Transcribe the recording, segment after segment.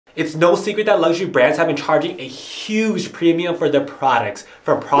It's no secret that luxury brands have been charging a huge premium for their products.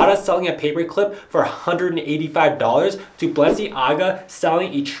 From Prada selling a paperclip for $185 to Balenciaga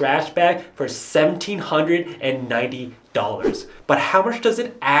selling a trash bag for $1,790. But how much does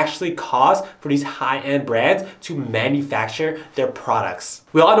it actually cost for these high-end brands to manufacture their products?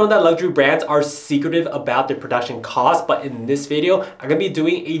 We all know that luxury brands are secretive about their production costs, but in this video, I'm going to be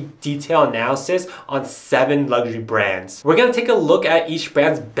doing a detailed analysis on 7 luxury brands. We're going to take a look at each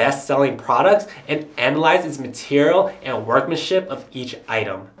brand's best-selling products and analyze its material and workmanship of each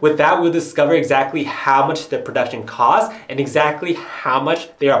item. With that, we'll discover exactly how much their production costs and exactly how much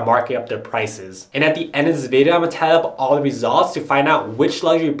they are marking up their prices. And at the end of this video, I'm going to tally up all the results to find out which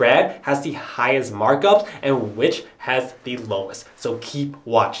luxury brand has the highest markups and which has the lowest. So keep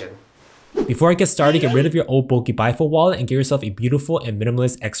watching. Before I get started, get rid of your old bulky bifold wallet and get yourself a beautiful and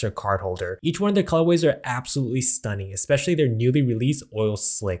minimalist extra card holder. Each one of their colorways are absolutely stunning, especially their newly released Oil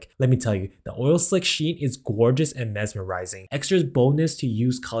Slick. Let me tell you, the Oil Slick sheen is gorgeous and mesmerizing. Extra's boldness to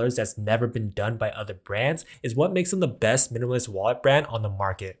use colors that's never been done by other brands is what makes them the best minimalist wallet brand on the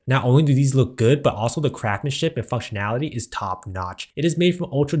market. Not only do these look good, but also the craftsmanship and functionality is top notch. It is made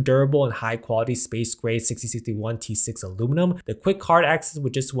from ultra durable and high quality space gray 6061 T6 aluminum. The quick card access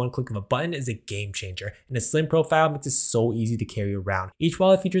with just one click of a button is a game changer, and the slim profile makes it so easy to carry around. Each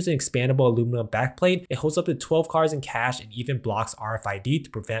wallet features an expandable aluminum backplate. It holds up to 12 cards in cash and even blocks RFID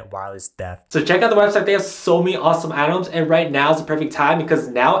to prevent wireless theft. So check out the website, they have so many awesome items, and right now is the perfect time because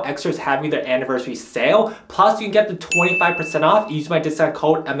now Extra is having their anniversary sale. Plus you can get the 25% off. Use my discount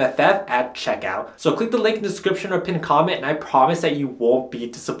code MFF at checkout. So click the link in the description or pinned comment and I promise that you won't be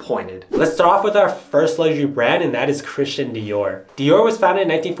disappointed. Let's start off with our first luxury brand, and that is Christian Dior. Dior was founded in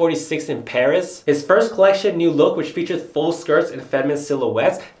 1946 in Paris. His first collection, New Look, which features full skirts and feminine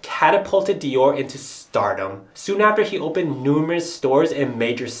silhouettes, catapulted Dior into stardom. Soon after, he opened numerous stores in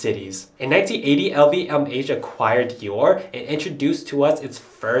major cities. In 1980, LVMH acquired Dior and introduced to us its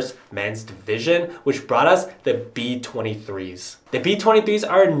first men's division, which brought us the B23s. The B23s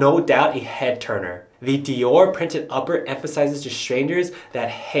are no doubt a head turner. The Dior printed upper emphasizes to strangers that,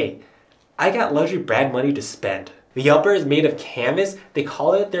 hey, I got luxury brand money to spend. The upper is made of canvas. They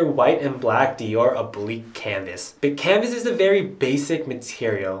call it their white and black Dior oblique canvas. But canvas is a very basic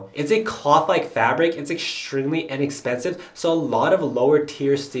material. It's a cloth-like fabric. It's extremely inexpensive, so a lot of lower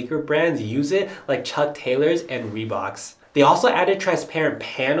tier sneaker brands use it, like Chuck Taylor's and Reebok's. They also added transparent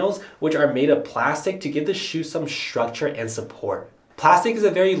panels, which are made of plastic to give the shoe some structure and support. Plastic is a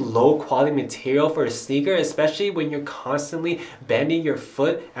very low quality material for a sneaker, especially when you're constantly bending your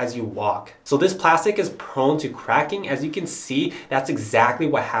foot as you walk. So this plastic is prone to cracking. As you can see, that's exactly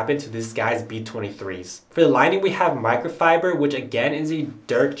what happened to this guy's B23s. For the lining, we have microfiber, which again is a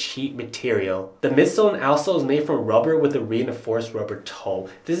dirt cheap material. The midsole and outsole is made from rubber with a reinforced rubber toe.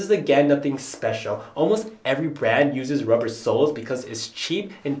 This is again nothing special. Almost every brand uses rubber soles because it's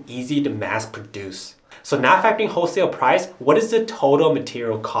cheap and easy to mass produce. So not factoring wholesale price, what is the total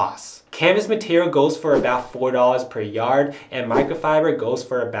material cost? Canvas material goes for about $4 per yard and microfiber goes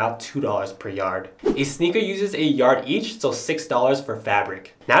for about $2 per yard. A sneaker uses a yard each, so $6 for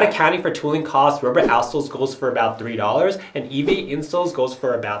fabric. Not accounting for tooling costs, rubber outsoles goes for about $3 and EVA insoles goes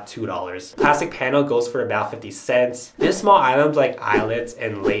for about $2. Plastic panel goes for about 50 cents. These small items like eyelets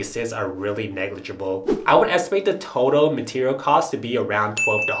and laces are really negligible. I would estimate the total material cost to be around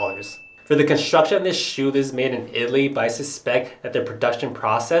 $12. For the construction of this shoe, this is made in Italy, but I suspect that the production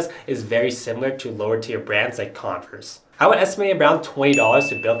process is very similar to lower tier brands like Converse. I would estimate around $20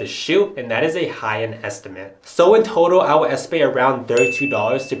 to build this shoe, and that is a high-end estimate. So in total, I would estimate around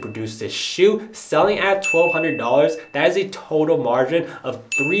 $32 to produce this shoe, selling at $1,200. That is a total margin of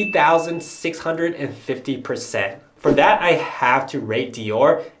 3,650%. For that, I have to rate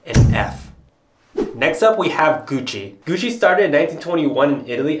Dior an F. Next up, we have Gucci. Gucci started in 1921 in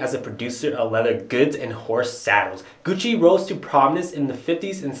Italy as a producer of leather goods and horse saddles. Gucci rose to prominence in the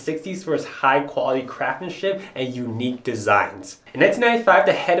 50s and 60s for its high quality craftsmanship and unique designs. In 1995,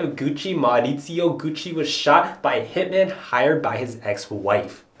 the head of Gucci, Maurizio Gucci, was shot by a hitman hired by his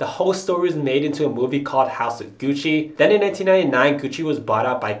ex-wife. The whole story was made into a movie called House of Gucci. Then in 1999, Gucci was bought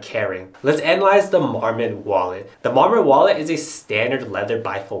out by Kering. Let's analyze the Marmont wallet. The Marmont wallet is a standard leather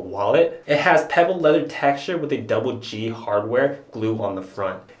bifold wallet. It has pebbled leather texture with a double G hardware glue on the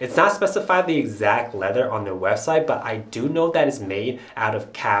front. It's not specified the exact leather on their website, but I do know that it's made out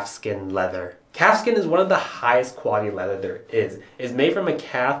of calfskin leather. Calfskin is one of the highest quality leather there is. It's made from a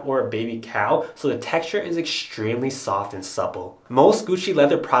calf or a baby cow, so the texture is extremely soft and supple. Most Gucci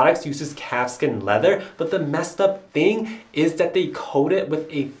leather products uses calfskin leather, but the messed up thing is that they coat it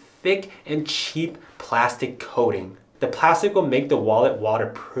with a thick and cheap plastic coating. The plastic will make the wallet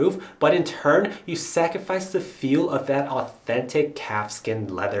waterproof, but in turn, you sacrifice the feel of that authentic calfskin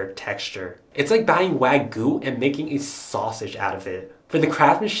leather texture. It's like buying Wagyu and making a sausage out of it. For the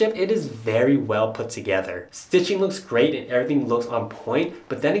craftsmanship, it is very well put together. Stitching looks great and everything looks on point,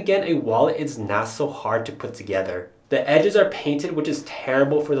 but then again, a wallet is not so hard to put together. The edges are painted, which is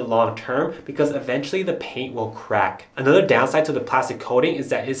terrible for the long term because eventually the paint will crack. Another downside to the plastic coating is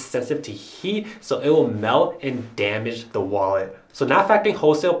that it's sensitive to heat, so it will melt and damage the wallet. So not factoring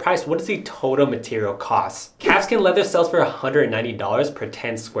wholesale price, what is the total material cost? Calfskin leather sells for $190 per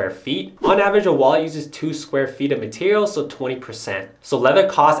 10 square feet. On average, a wallet uses 2 square feet of material, so 20%. So leather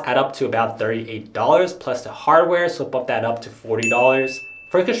costs add up to about $38 plus the hardware, so bump that up to $40.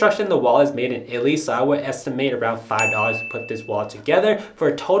 For construction, the wallet is made in Italy, so I would estimate around $5 to put this wallet together for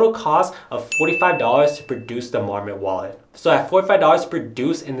a total cost of $45 to produce the Marmont wallet. So at $45 to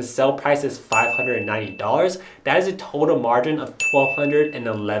produce and the sell price is $590, that is a total margin of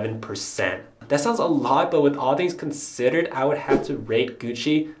 1,211%. That sounds a lot, but with all things considered, I would have to rate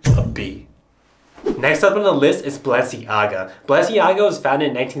Gucci a B. Next up on the list is Balenciaga. Balenciaga was founded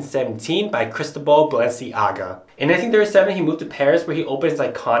in 1917 by Cristobal Balenciaga. In 1937, he moved to Paris where he opened his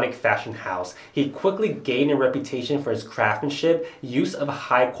iconic fashion house. He quickly gained a reputation for his craftsmanship, use of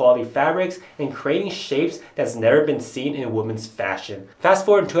high quality fabrics, and creating shapes that's never been seen in women's fashion. Fast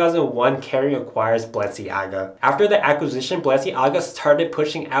forward in 2001, Kering acquires Balenciaga. After the acquisition, Balenciaga started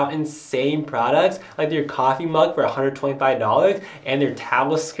pushing out insane products like their coffee mug for $125 and their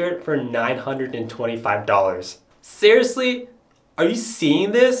towel skirt for $925. Seriously? Are you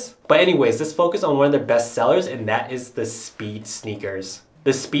seeing this? But anyways, let's focus on one of their best sellers, and that is the Speed sneakers.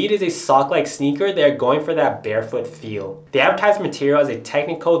 The Speed is a sock-like sneaker. They're going for that barefoot feel. They advertise material as a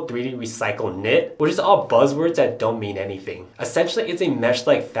technical 3D recycled knit, which is all buzzwords that don't mean anything. Essentially, it's a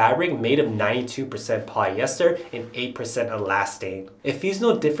mesh-like fabric made of 92% polyester and 8% elastane. It feels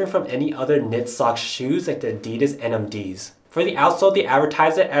no different from any other knit sock shoes like the Adidas NMDs. For the outsole, they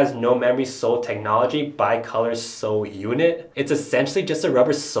advertise it as no memory sole technology bi-color sole unit. It's essentially just a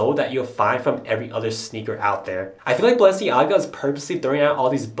rubber sole that you'll find from every other sneaker out there. I feel like Balenciaga is purposely throwing out all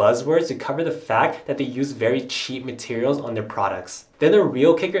these buzzwords to cover the fact that they use very cheap materials on their products. Then the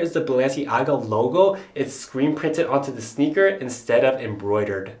real kicker is the Balenciaga logo. It's screen printed onto the sneaker instead of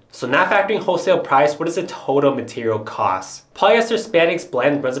embroidered. So not factoring wholesale price, what is the total material cost? Polyester spandex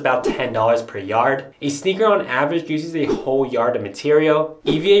blend runs about $10 per yard. A sneaker on average uses a whole yard of material.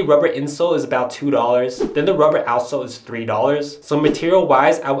 EVA rubber insole is about $2. Then the rubber outsole is $3. So material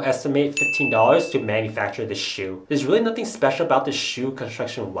wise, I would estimate $15 to manufacture this shoe. There's really nothing special about this shoe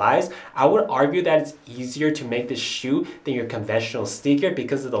construction wise. I would argue that it's easier to make this shoe than your conventional sneaker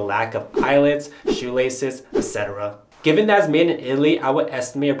because of the lack of eyelets, shoelaces, etc. Given that it's made in Italy, I would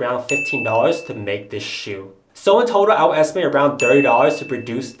estimate around $15 to make this shoe. So in total, I would estimate around $30 to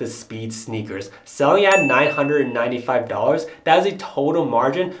produce the Speed sneakers. Selling at $995, that is a total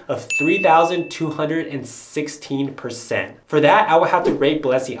margin of 3,216%. For that, I would have to rate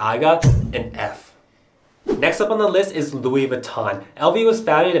Balenciaga an F. Next up on the list is Louis Vuitton. LV was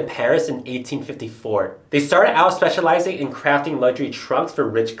founded in Paris in 1854. They started out specializing in crafting luxury trunks for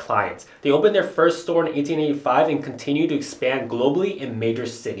rich clients. They opened their first store in 1885 and continued to expand globally in major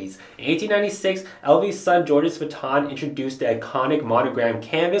cities. In 1896, LV's son Georges Vuitton introduced the iconic Monogram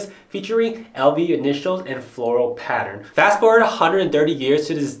canvas featuring LV initials and floral pattern. Fast forward 130 years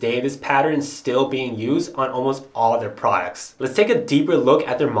to this day, this pattern is still being used on almost all their products. Let's take a deeper look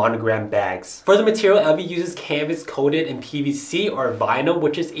at their Monogram bags. For the material, LV uses canvas coated in PVC or vinyl,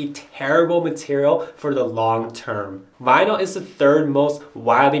 which is a terrible material for the long term. Vinyl is the third most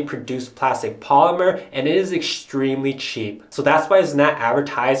widely produced plastic polymer and it is extremely cheap. So that's why it's not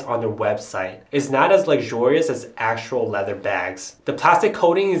advertised on their website. It's not as luxurious as actual leather bags. The plastic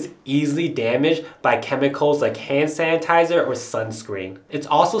coating is easily damaged by chemicals like hand sanitizer or sunscreen. It's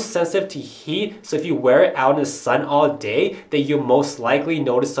also sensitive to heat, so if you wear it out in the sun all day, then you'll most likely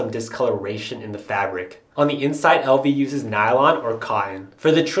notice some discoloration in the fabric. On the inside, LV uses nylon or cotton.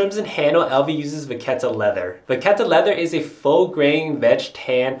 For the trims and handle, LV uses Vachetta leather. Vachetta leather is a full grain veg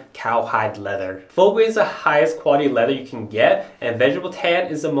tan cowhide leather. Full grain is the highest quality leather you can get, and vegetable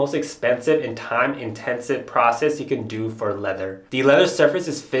tan is the most expensive and time-intensive process you can do for leather. The leather surface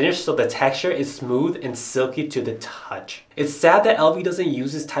is finished so the texture is smooth and silky to the touch. It's sad that LV doesn't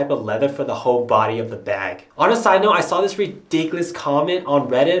use this type of leather for the whole body of the bag. On a side note, I saw this ridiculous comment on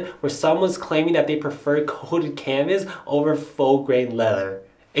Reddit where someone's claiming that they prefer coated canvas over full grain leather.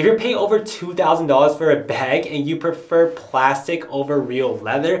 If you're paying over $2,000 for a bag and you prefer plastic over real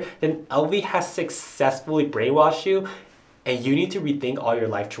leather, then LV has successfully brainwashed you and you need to rethink all your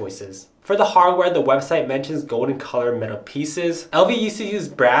life choices. For the hardware, the website mentions golden color metal pieces. LV used to use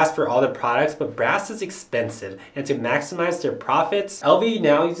brass for all their products, but brass is expensive, and to maximize their profits, LV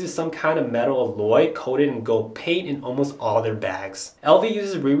now uses some kind of metal alloy coated in gold paint in almost all their bags. LV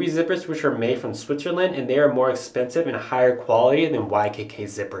uses Riri zippers, which are made from Switzerland, and they are more expensive and higher quality than YKK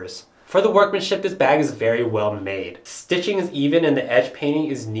zippers. For the workmanship, this bag is very well made. Stitching is even and the edge painting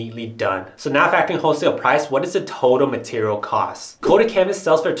is neatly done. So now factoring wholesale price, what is the total material cost? Coated canvas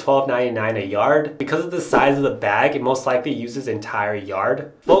sells for $12.99 a yard. Because of the size of the bag, it most likely uses entire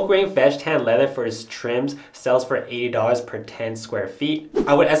yard. Full grain veg tan leather for its trims sells for $80 per 10 square feet.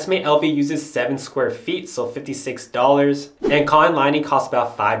 I would estimate LV uses 7 square feet, so $56. And cotton lining costs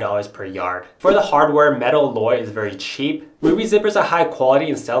about $5 per yard. For the hardware, metal alloy is very cheap. Ruby zippers are high quality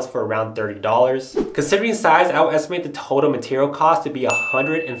and sells for around $30. Considering size, I would estimate the total material cost to be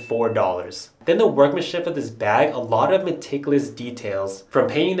 $104. Then the workmanship of this bag, a lot of meticulous details, from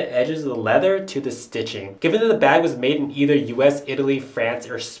painting the edges of the leather to the stitching. Given that the bag was made in either US, Italy, France,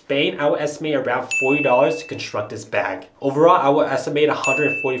 or Spain, I would estimate around $40 to construct this bag. Overall, I would estimate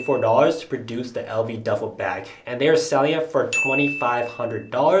 $144 to produce the LV duffel bag, and they are selling it for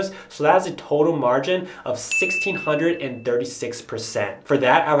 $2,500, so that's a total margin of 1,636%. For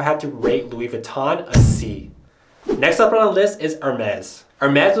that, I would have to rate Louis Vuitton a C. Next up on the list is Hermes.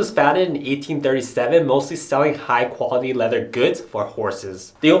 Hermes was founded in 1837, mostly selling high quality leather goods for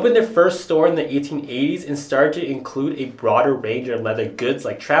horses. They opened their first store in the 1880s and started to include a broader range of leather goods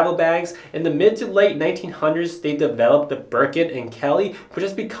like travel bags. In the mid to late 1900s, they developed the Birkin and Kelly, which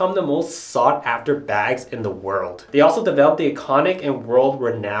has become the most sought after bags in the world. They also developed the iconic and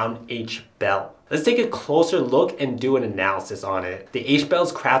world-renowned H belt. Let's take a closer look and do an analysis on it. The H belt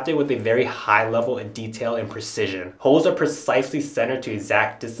is crafted with a very high level of detail and precision. Holes are precisely centered to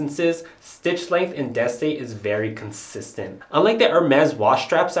exact distances. Stitch length and density is very consistent. Unlike the Hermes wash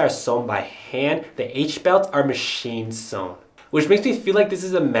straps that are sewn by hand, the H belts are machine sewn, which makes me feel like this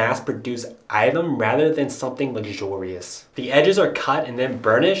is a mass-produced item rather than something luxurious. The edges are cut and then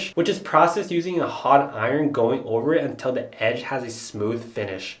burnished, which is processed using a hot iron going over it until the edge has a smooth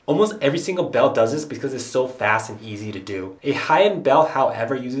finish. Almost every single belt does this because it's so fast and easy to do. A high-end belt,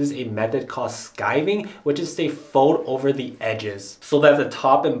 however, uses a method called skiving, which is they fold over the edges so that the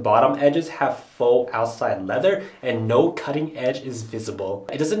top and bottom edges have faux outside leather and no cutting edge is visible.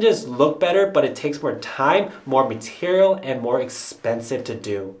 It doesn't just look better, but it takes more time, more material, and more expensive to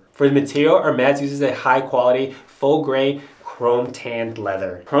do. For the material, Hermes uses a high quality, full grain, chrome tanned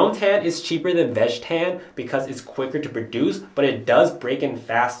leather. Chrome tan is cheaper than veg tan because it's quicker to produce, but it does break in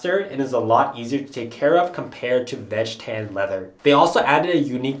faster and is a lot easier to take care of compared to veg tan leather. They also added a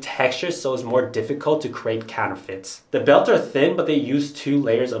unique texture so it's more difficult to create counterfeits. The belts are thin, but they use 2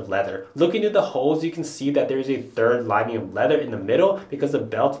 layers of leather. Looking at the holes, you can see that there is a third lining of leather in the middle because the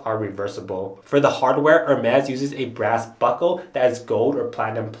belts are reversible. For the hardware, Hermes uses a brass buckle that is gold or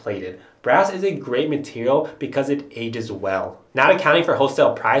platinum plated. Brass is a great material because it ages well. Not accounting for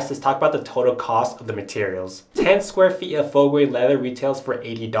wholesale price, let's talk about the total cost of the materials. 10 square feet of full grain leather retails for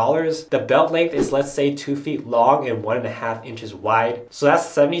 $80. The belt length is, let's say, 2 feet long and 1.5 inches wide. So that's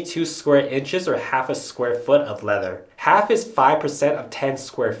 72 square inches or half a square foot of leather. Half is 5% of 10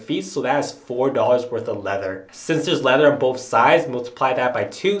 square feet, so that is $4 worth of leather. Since there's leather on both sides, multiply that by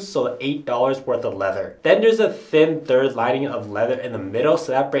 2, so $8 worth of leather. Then there's a thin third lining of leather in the middle,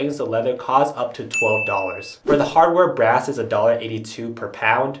 so that brings the leather cost up to $12. For the hardware, brass is $1.82 per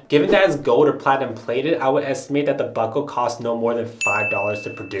pound. Given that it's gold or platinum plated, I would estimate that the buckle costs no more than $5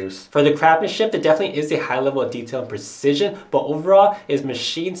 to produce. For the craftsmanship, there definitely is a high level of detail and precision, but overall, it's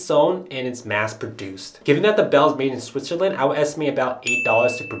machine sewn and it's mass produced. Given that the belt is made in Switzerland, I would estimate about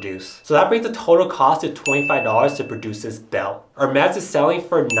 $8 to produce. So that brings the total cost to $25 to produce this belt. Hermes is selling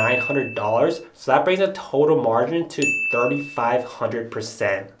for $900, so that brings the total margin to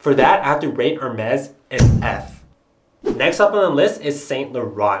 3,500%. For that, I have to rate Hermes an F. Next up on the list is Saint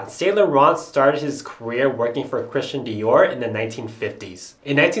Laurent. Saint Laurent started his career working for Christian Dior in the 1950s.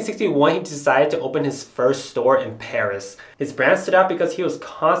 In 1961, he decided to open his first store in Paris. His brand stood out because he was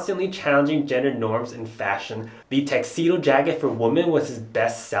constantly challenging gender norms in fashion. The tuxedo jacket for women was his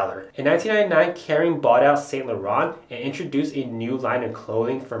best seller. In 1999, Kering bought out Saint Laurent and introduced a new line of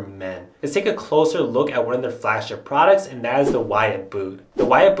clothing for men. Let's take a closer look at one of their flagship products, and that is the Wyatt boot. The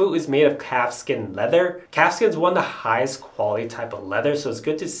Wyatt boot is made of calfskin leather. Calfskin is one of the highest quality type of leather, so it's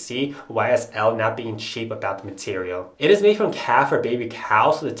good to see YSL not being cheap about the material. It is made from calf or baby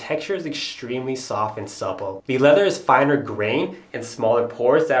cow, so the texture is extremely soft and supple. The leather is finer grain and smaller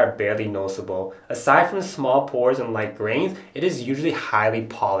pores that are barely noticeable. Aside from the small pores and light grains, it is usually highly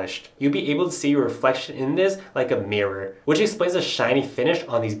polished. You'll be able to see your reflection in this like a mirror, which explains the shiny finish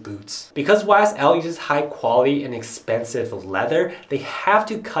on these boots. Because YSL uses high quality and expensive leather, they have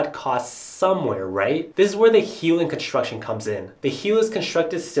to cut costs somewhere, right? This is where the heel and construction comes in. The heel is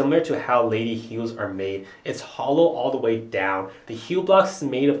constructed similar to how lady heels are made. It's hollow all the way down. The heel blocks is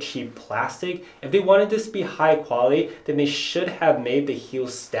made of cheap plastic. If they wanted this to be high quality, then they should have made the heel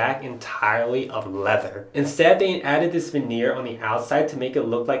stack entirely of leather. Instead, they added this veneer on the outside to make it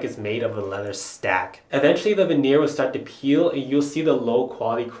look like it's made of a leather stack. Eventually, the veneer will start to peel and you'll see the low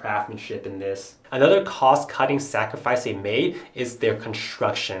quality craftsmanship in this. Another cost-cutting sacrifice they made is their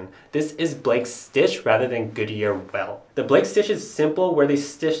construction. This is Blake stitch rather than Goodyear welt. The Blake stitch is simple where they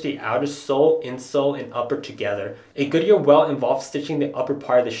stitch the outer sole, insole, and upper together. A Goodyear welt involves stitching the upper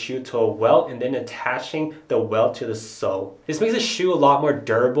part of the shoe to a welt and then attaching the welt to the sole. This makes the shoe a lot more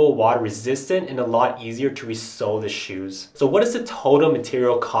durable, water resistant, and a lot easier to resole the shoes. So what is the total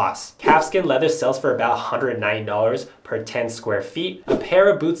material cost? Calfskin leather sells for about $190 per 10 square feet. A pair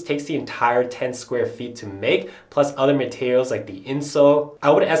of boots takes the entire 10 square feet to make, plus other materials like the insole.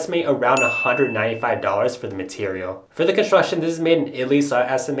 I would estimate around $195 for the material. For the construction, this is made in Italy, so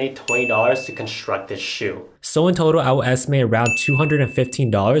I estimate $20 to construct this shoe. So in total, I would estimate around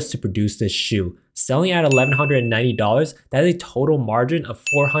 $215 to produce this shoe. Selling at $1,190, that is a total margin of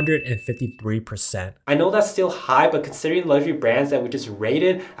 453%. I know that's still high, but considering the luxury brands that we just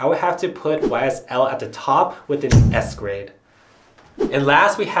rated, I would have to put YSL at the top with an S grade. And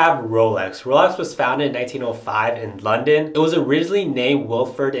last we have Rolex. Rolex was founded in 1905 in London. It was originally named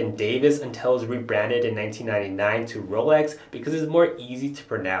Wilford and Davis until it was rebranded in 1999 to Rolex because it's more easy to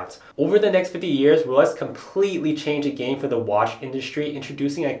pronounce. Over the next 50 years, Rolex completely changed the game for the watch industry,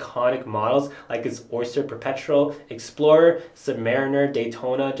 introducing iconic models like its Oyster Perpetual, Explorer, Submariner,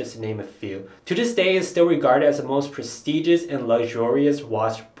 Daytona, just to name a few. To this day, it's still regarded as the most prestigious and luxurious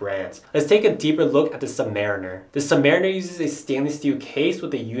watch brands. Let's take a deeper look at the Submariner. The Submariner uses a stainless steel case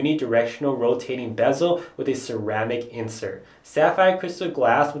with a unidirectional rotating bezel with a ceramic insert. Sapphire crystal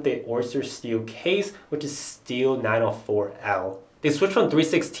glass with a Oyster steel case, which is steel 904L. They switched from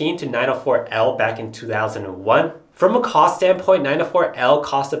 316 to 904L back in 2001. From a cost standpoint, 904L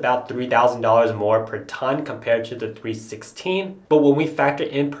costs about $3,000 more per ton compared to the 316. But when we factor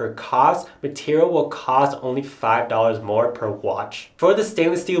in per cost, material will cost only $5 more per watch. For the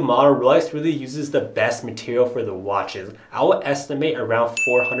stainless steel model, Rolex really uses the best material for the watches. I would estimate around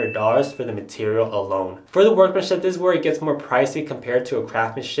 $400 for the material alone. For the workmanship, this is where it gets more pricey compared to a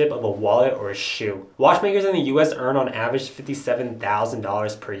craftsmanship of a wallet or a shoe. Watchmakers in the US earn on average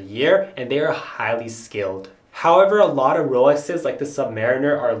 $57,000 per year, and they are highly skilled. However, a lot of Rolexes like the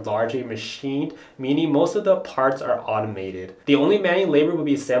Submariner are largely machined, meaning most of the parts are automated. The only manual labor would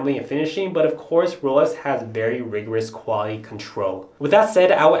be assembling and finishing, but of course Rolex has very rigorous quality control. With that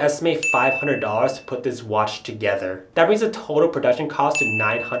said, I would estimate $500 to put this watch together. That brings the total production cost to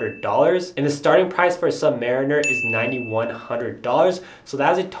 $900, and the starting price for a Submariner is $9,100, so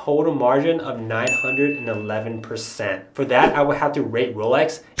that is a total margin of 911%. For that, I would have to rate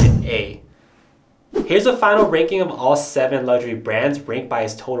Rolex an A. Here's a final ranking of all 7 luxury brands ranked by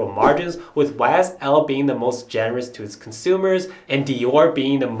its total margins, with YSL being the most generous to its consumers and Dior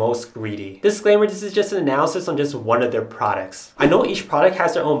being the most greedy. Disclaimer, this is just an analysis on just one of their products. I know each product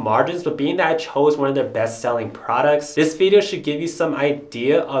has their own margins, but being that I chose one of their best selling products, this video should give you some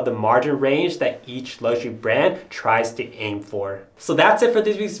idea of the margin range that each luxury brand tries to aim for. So that's it for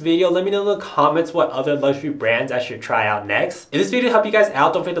this week's video. Let me know in the comments what other luxury brands I should try out next. If this video helped you guys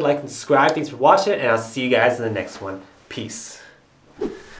out, don't forget to like and subscribe. Thanks for watching, and I'll see you guys in the next one. Peace.